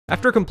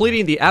After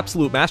completing the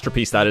absolute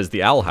masterpiece that is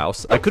The Owl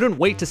House, I couldn't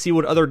wait to see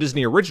what other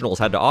Disney originals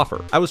had to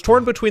offer. I was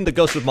torn between The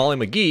Ghost of Molly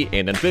McGee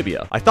and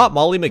Amphibia. I thought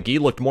Molly McGee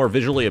looked more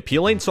visually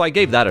appealing, so I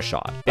gave that a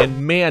shot.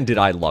 And man, did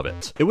I love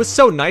it. It was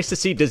so nice to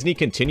see Disney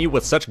continue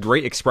with such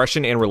great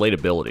expression and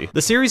relatability.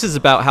 The series is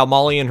about how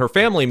Molly and her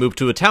family moved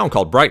to a town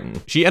called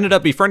Brighton. She ended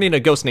up befriending a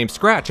ghost named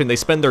Scratch, and they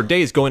spend their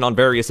days going on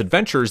various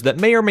adventures that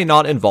may or may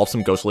not involve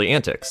some ghostly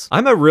antics.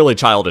 I'm a really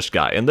childish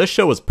guy, and this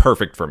show is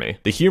perfect for me.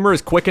 The humor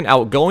is quick and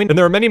outgoing, and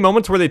there are many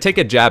moments where they take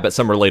a jab at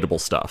some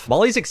relatable stuff.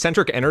 Molly's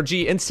eccentric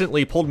energy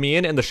instantly pulled me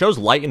in, and the show's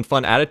light and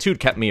fun attitude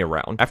kept me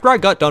around. After I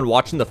got done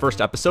watching the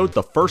first episode,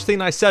 the first thing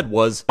I said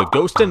was, the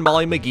ghost in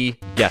Molly McGee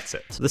gets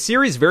it. The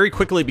series very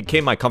quickly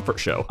became my comfort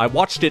show. I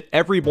watched it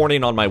every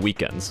morning on my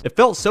weekends. It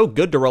felt so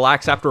good to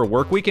relax after a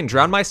work week and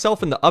drown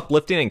myself in the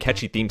uplifting and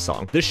catchy theme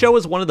song. This show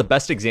is one of the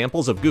best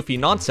examples of goofy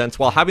nonsense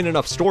while having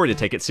enough story to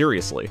take it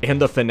seriously.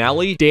 And the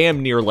finale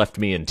damn near left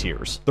me in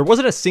tears. There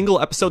wasn't a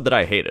single episode that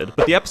I hated,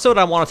 but the episode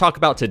I want to talk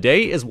about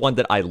today is one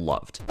that I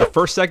loved. The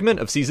first segment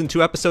of season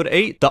 2 episode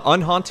 8, The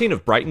Unhaunting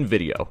of Brighton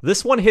Video.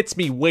 This one hits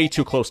me way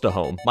too close to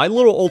home. My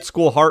little old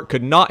school heart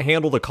could not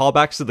handle the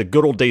callbacks to the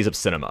good old days of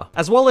cinema,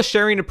 as well as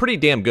sharing a pretty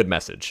damn good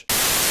message.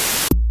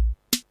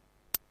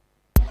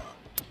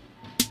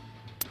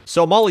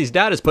 So Molly's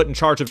dad is put in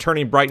charge of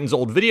turning Brighton's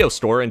old video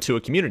store into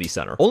a community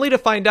center, only to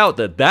find out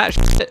that that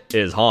shit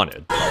is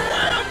haunted.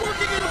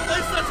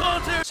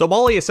 So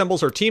Molly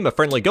assembles her team of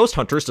friendly ghost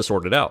hunters to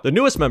sort it out. The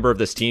newest member of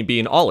this team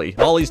being Ollie,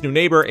 Molly's new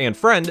neighbor and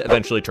friend,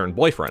 eventually turned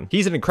boyfriend.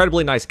 He's an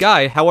incredibly nice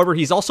guy, however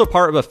he's also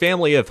part of a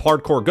family of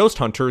hardcore ghost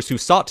hunters who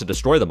sought to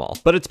destroy them all.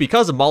 But it's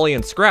because of Molly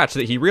and Scratch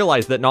that he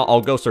realized that not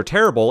all ghosts are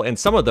terrible and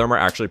some of them are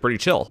actually pretty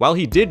chill. While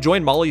he did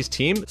join Molly's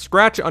team,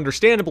 Scratch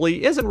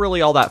understandably isn't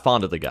really all that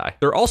fond of the guy.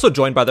 They're also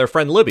joined by their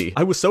friend Libby.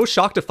 I was so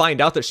shocked to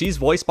find out that she's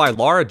voiced by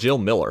Laura Jill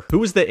Miller,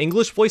 who is the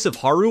English voice of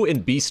Haru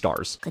in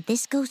Beastars. Could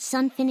this ghost's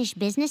unfinished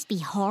business be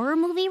horror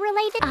movie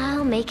related?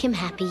 I'll make him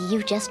happy,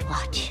 you just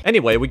watch.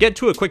 Anyway, we get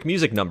to a quick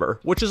music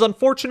number, which is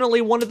unfortunately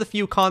one of the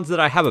few cons that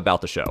I have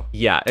about the show.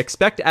 Yeah,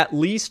 expect at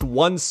least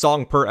one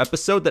song per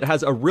episode that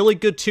has a really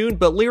good tune,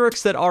 but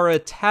lyrics that are a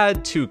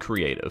tad too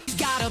creative.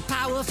 Got a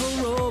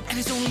powerful rope, and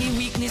its only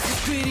weakness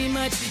is pretty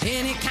much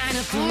any kind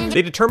of food.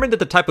 They determined that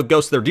the type of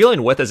ghost they're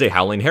dealing with is a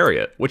Howling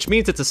Harriet, which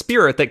means it's a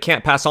spirit that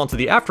can't pass on to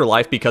the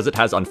afterlife because it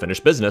has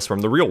unfinished business from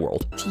the real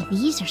world.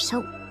 TVs are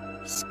so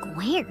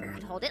square.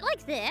 Hold it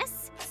like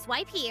this,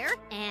 swipe here,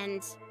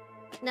 and...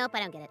 Nope, I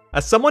don't get it.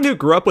 As someone who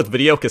grew up with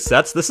video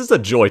cassettes, this is a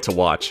joy to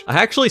watch. I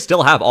actually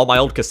still have all my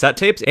old cassette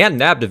tapes and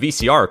nabbed a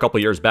VCR a couple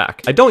years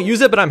back. I don't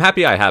use it, but I'm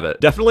happy I have it.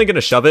 Definitely gonna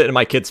shove it in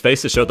my kid's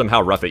face to show them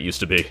how rough it used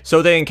to be.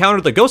 So they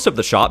encounter the ghost of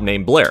the shop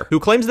named Blair, who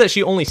claims that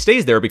she only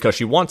stays there because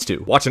she wants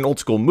to, watching old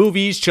school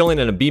movies, chilling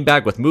in a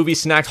beanbag with movie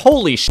snacks.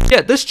 Holy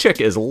shit, this chick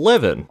is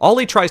living.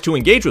 Ollie tries to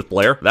engage with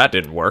Blair, that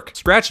didn't work.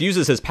 Scratch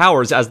uses his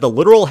powers as the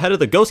literal head of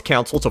the ghost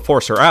council to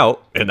force her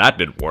out, and that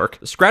didn't work.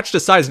 Scratch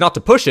decides not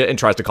to push it and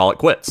tries to call it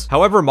quits.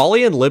 However,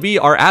 Molly and Libby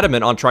are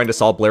adamant on trying to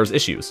solve Blair's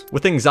issues.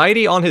 With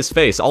anxiety on his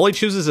face, Ollie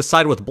chooses to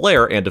side with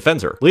Blair and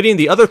defends her, leading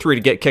the other three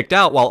to get kicked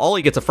out while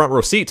Ollie gets a front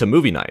row seat to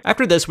movie night.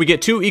 After this, we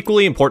get two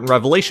equally important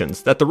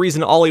revelations, that the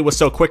reason Ollie was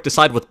so quick to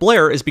side with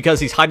Blair is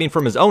because he's hiding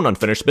from his own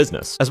unfinished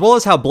business, as well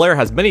as how Blair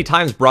has many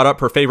times brought up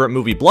her favorite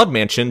movie Blood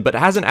Mansion, but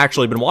hasn't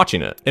actually been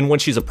watching it, and when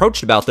she's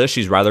approached about this,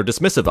 she's rather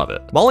dismissive of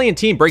it. Molly and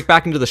team break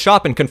back into the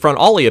shop and confront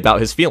Ollie about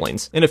his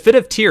feelings. In a fit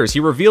of tears, he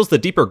reveals the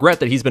deep regret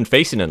that he's been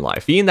facing in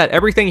life, being that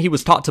everything he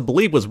was taught to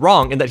believe was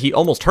wrong and that he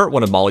almost hurt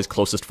one of Molly's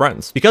closest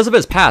friends. Because of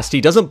his past,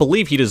 he doesn't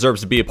believe he deserves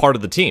to be a part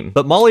of the team,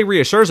 but Molly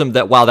reassures him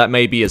that while that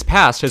may be his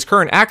past, his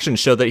current actions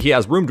show that he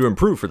has room to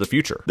improve for the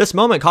future. This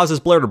moment causes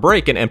Blair to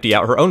break and empty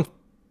out her own...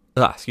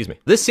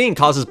 This scene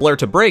causes Blair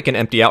to break and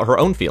empty out her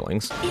own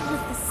feelings. It was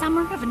the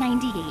summer of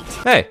 '98.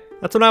 Hey,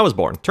 that's when I was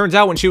born. Turns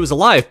out when she was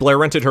alive, Blair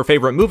rented her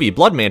favorite movie,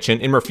 Blood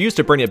Mansion, and refused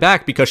to bring it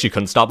back because she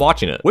couldn't stop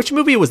watching it. Which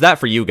movie was that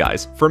for you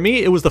guys? For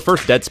me, it was the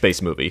first Dead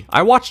Space movie.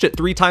 I watched it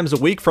 3 times a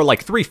week for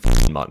like 3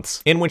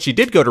 months. And when she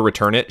did go to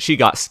return it, she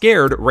got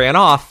scared, ran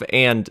off,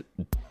 and...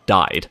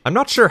 died. I'm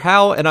not sure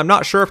how, and I'm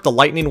not sure if the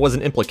lightning was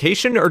an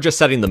implication or just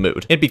setting the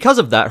mood. And because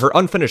of that, her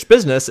unfinished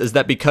business is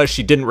that because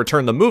she didn't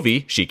return the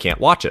movie, she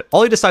can't watch it.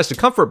 Ollie decides to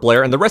comfort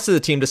Blair, and the rest of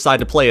the team decide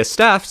to play as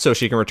staff so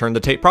she can return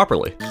the tape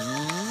properly.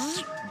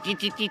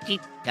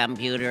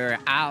 Computer,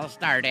 I'll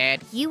start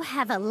it. You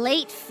have a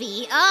late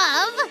fee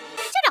of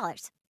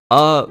 $2.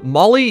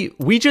 Molly,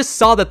 we just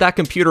saw that that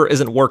computer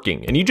isn't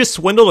working, and you just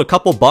swindled a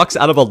couple bucks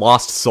out of a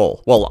lost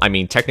soul. Well, I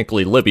mean,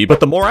 technically Libby,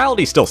 but the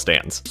morality still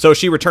stands. So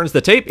she returns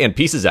the tape and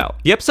pieces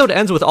out. The episode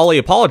ends with Ollie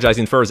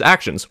apologizing for his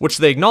actions, which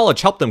they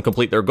acknowledge helped them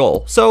complete their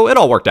goal, so it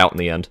all worked out in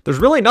the end. There's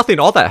really nothing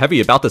all that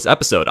heavy about this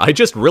episode, I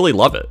just really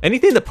love it.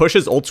 Anything that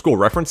pushes old school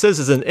references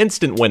is an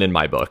instant win in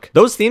my book.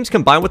 Those themes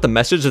combined with the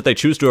message that they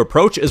choose to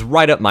approach is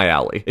right up my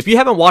alley. If you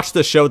haven't watched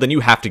this show, then you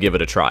have to give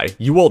it a try.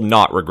 You will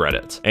not regret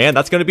it. And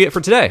that's gonna be it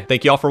for today.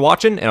 Thank you all for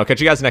watching, and I'll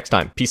catch you guys next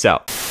time. Peace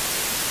out.